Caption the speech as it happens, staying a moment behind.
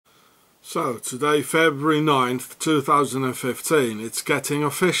So today, February 9th, 2015, it's getting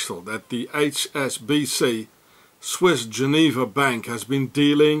official that the HSBC Swiss Geneva Bank has been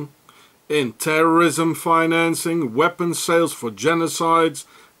dealing in terrorism financing, weapons sales for genocides,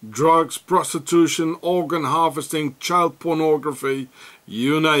 drugs, prostitution, organ harvesting, child pornography,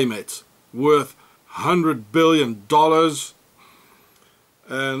 you name it, worth $100 billion.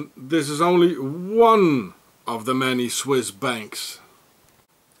 And this is only one of the many Swiss banks.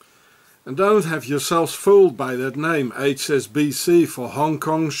 And don't have yourselves fooled by that name, HSBC, for Hong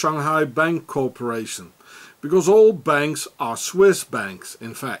Kong Shanghai Bank Corporation, because all banks are Swiss banks,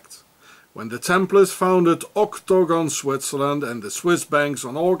 in fact. When the Templars founded Octagon Switzerland and the Swiss banks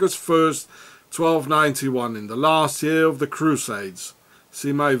on August 1st, 1291, in the last year of the Crusades.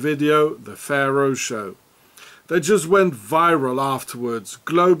 See my video, The Pharaoh Show. They just went viral afterwards,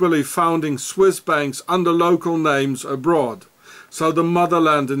 globally founding Swiss banks under local names abroad. So the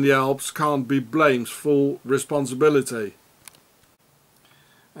motherland in the Alps can't be blamed full responsibility.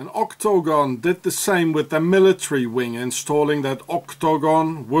 And Octagon did the same with their military wing, installing that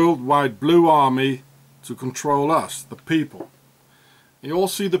Octagon worldwide blue army to control us, the people. You all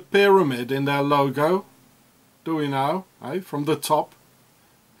see the pyramid in their logo, do we now? From the top.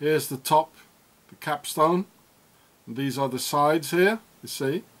 Here's the top, the capstone. And these are the sides here, you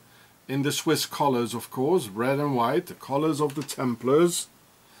see. In the Swiss colours, of course, red and white, the colours of the Templars.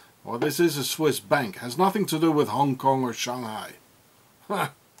 Well, this is a Swiss bank. Has nothing to do with Hong Kong or Shanghai.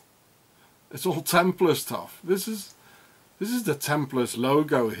 It's all Templar stuff. This is the Templars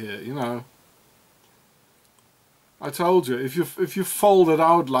logo here, you know. I told you, if you fold it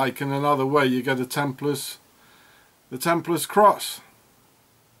out like in another way, you get the Templars cross.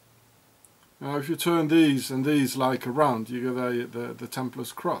 Now, if you turn these and these like around, you get the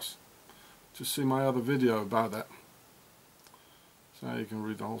Templars cross. Just see my other video about that. So you can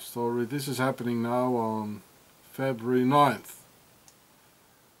read the whole story. This is happening now on February 9th.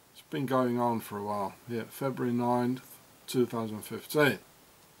 It's been going on for a while. Yeah, February 9th, 2015.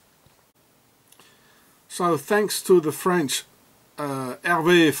 So thanks to the French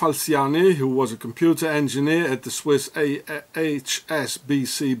Hervé Falciani, who was a computer engineer at the Swiss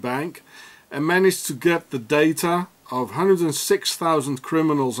HSBC Bank, and managed to get the data of 106,000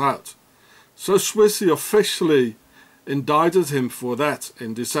 criminals out. So Swissy officially indicted him for that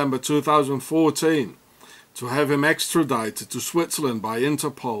in December 2014, to have him extradited to Switzerland by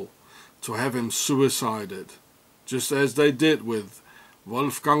Interpol, to have him suicided, just as they did with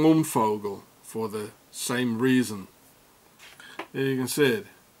Wolfgang Umvogel for the same reason. Here you can see it.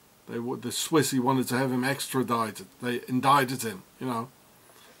 The Swissy wanted to have him extradited. They indicted him, you know,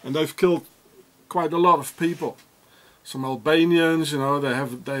 and they've killed quite a lot of people. Some Albanians, you know, they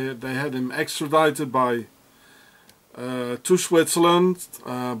had him extradited by to Switzerland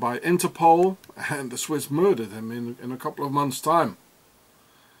by Interpol, and the Swiss murdered him in a couple of months' time.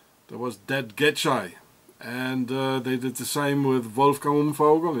 There was dead Getschai, and they did the same with Wolfgang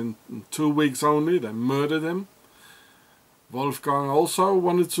Umvogel in 2 weeks only. They murdered him. Wolfgang also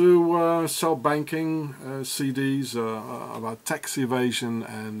wanted to sell banking CDs about tax evasion,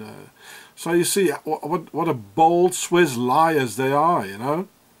 and so you see what a bold Swiss liars they are, you know.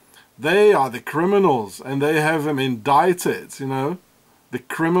 They are the criminals, and they have him indicted, you know. The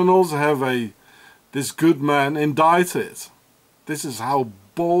criminals have this good man indicted. This is how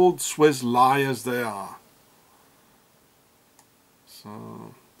bold Swiss liars they are.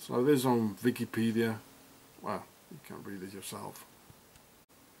 So this is on Wikipedia. Well, you can read it yourself.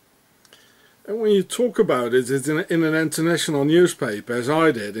 And when you talk about it, it's in an international newspaper, as I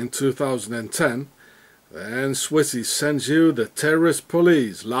did in 2010, then Swissy sends you the terrorist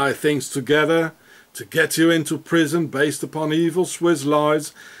police, lie things together to get you into prison based upon evil Swiss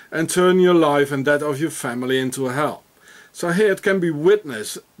lies and turn your life and that of your family into hell. So here it can be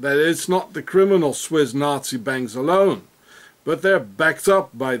witnessed that it's not the criminal Swiss Nazi banks alone, but they're backed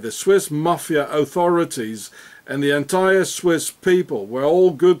up by the Swiss mafia authorities and the entire Swiss people, where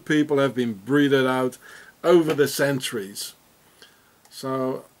all good people have been breeded out over the centuries.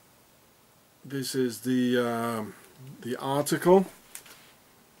 So this is the article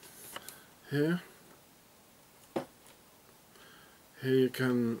here. Here you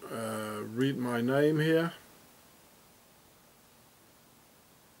can read my name here.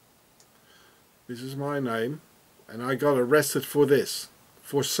 This is my name, and I got arrested for this,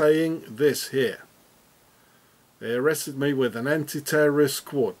 for saying this here. They arrested me with an anti-terrorist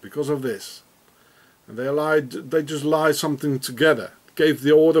squad because of this. And they just lied something together. Gave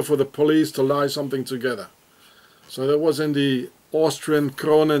the order for the police to lie something together. So that was in the Austrian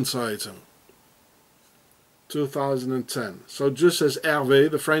Kronenzeitung. 2010. So just as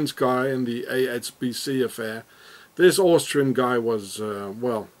Hervé, the French guy in the HSBC affair, this Austrian guy was,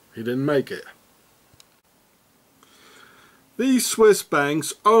 well, he didn't make it. These Swiss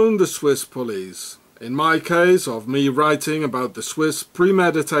banks own the Swiss police. In my case of me writing about the Swiss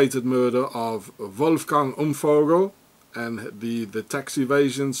premeditated murder of Wolfgang Umvogel and the tax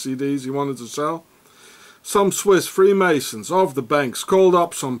evasion CDs he wanted to sell, some Swiss Freemasons of the banks called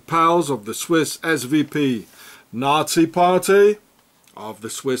up some pals of the Swiss SVP Nazi Party, of the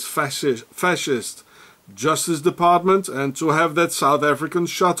Swiss fascist Justice Department, and to have that South African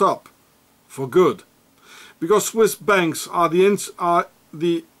shut up for good. Because Swiss banks are in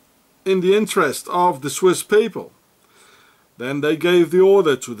the interest of the Swiss people. Then they gave the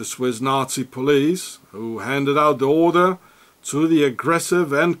order to the Swiss Nazi police, who handed out the order to the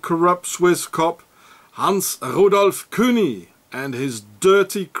aggressive and corrupt Swiss cop Hans Rudolf Kühni and his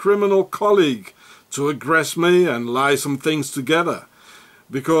dirty criminal colleague to aggress me and lie some things together,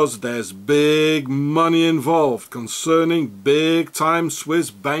 because there's big money involved concerning big-time Swiss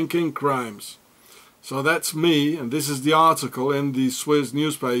banking crimes. So that's me, and this is the article in the Swiss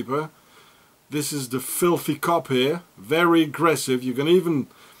newspaper. This is the filthy cop here, very aggressive. You can even,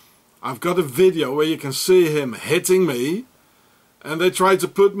 I've got a video where you can see him hitting me, and they tried to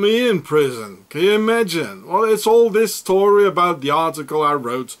put me in prison. Can you imagine? Well, it's all this story about the article I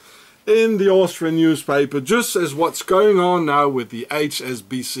wrote in the Austrian newspaper, just as what's going on now with the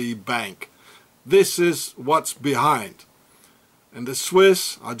HSBC bank. This is what's behind. And the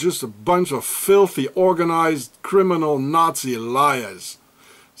Swiss are just a bunch of filthy, organized, criminal Nazi liars.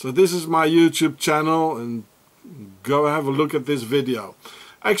 So this is my YouTube channel, and go have a look at this video.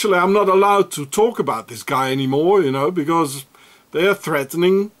 Actually, I'm not allowed to talk about this guy anymore, you know, because they are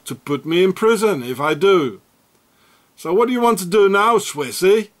threatening to put me in prison if I do. So what do you want to do now,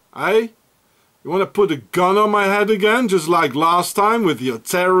 Swissy? Eh? You want to put a gun on my head again, just like last time with your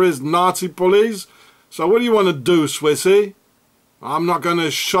terrorist Nazi police? So what do you want to do, Swissy? I'm not going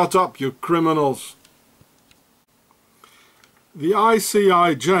to shut up, you criminals. The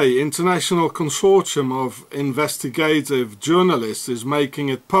ICIJ, International Consortium of Investigative Journalists, is making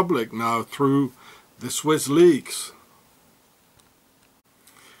it public now through the Swiss leaks.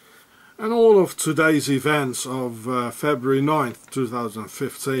 And all of today's events of February 9th,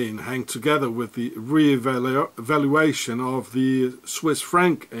 2015 hang together with the re-evaluation of the Swiss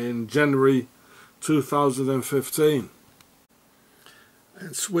franc in January 2015.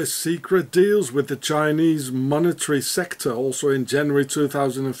 And Swiss secret deals with the Chinese monetary sector also in January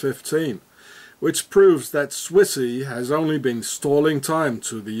 2015, which proves that Swissy has only been stalling time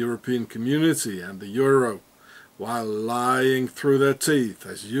to the European community and the euro, while lying through their teeth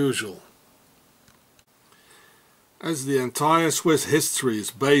as usual. As the entire Swiss history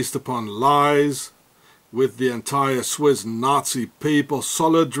is based upon lies, with the entire Swiss Nazi people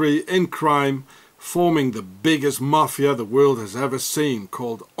solidary in crime, forming the biggest mafia the world has ever seen,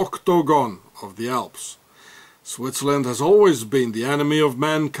 called Octagon of the Alps. Switzerland has always been the enemy of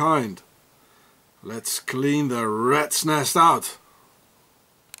mankind. Let's clean the rat's nest out.